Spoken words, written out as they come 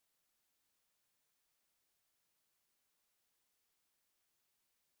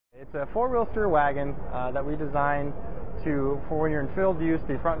It's a four-wheel steer wagon that we designed for when you're in field use,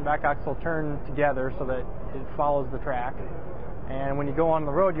 the front and back axle turn together so that it follows the track. And when you go on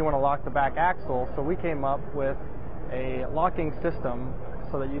the road, you want to lock the back axle, so we came up with a locking system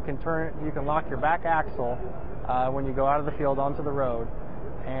so that you can lock your back axle when you go out of the field onto the road.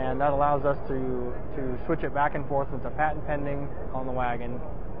 And that allows us to switch it back and forth with the patent pending on the wagon,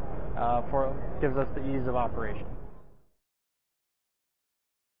 gives us the ease of operation.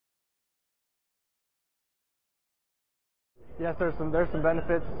 Yes, there's some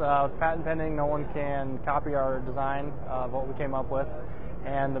benefits. Patent pending, no one can copy our design of what we came up with.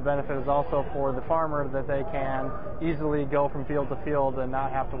 And the benefit is also for the farmer that they can easily go from field to field and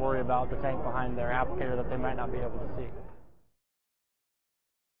not have to worry about the tank behind their applicator that they might not be able to see.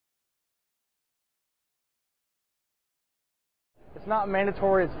 It's not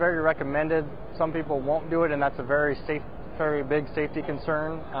mandatory, it's very recommended. Some people won't do it, and that's a very big safety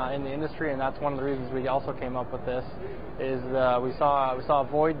concern in the industry, and that's one of the reasons we also came up with this. We saw a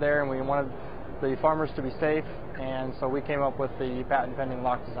void there, and we wanted the farmers to be safe, and so we came up with the patent pending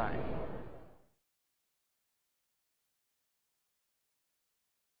lock design.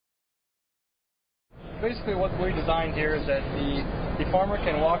 Basically what we designed here is that the farmer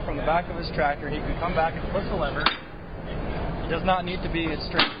can walk from the back of his tractor, he can come back and push the lever. It does not need to be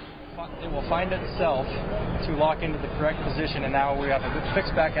straight. It will find itself to lock into the correct position, and now we have a good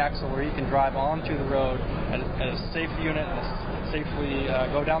fixed back axle where he can drive onto the road at a safe unit and safely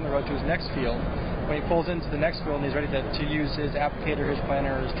go down the road to his next field. When he pulls into the next field and he's ready to use his applicator, his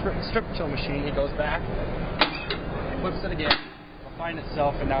planter, his strip till machine, he goes back, flips it again, it'll find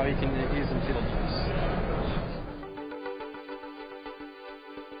itself, and now he can use it in field use.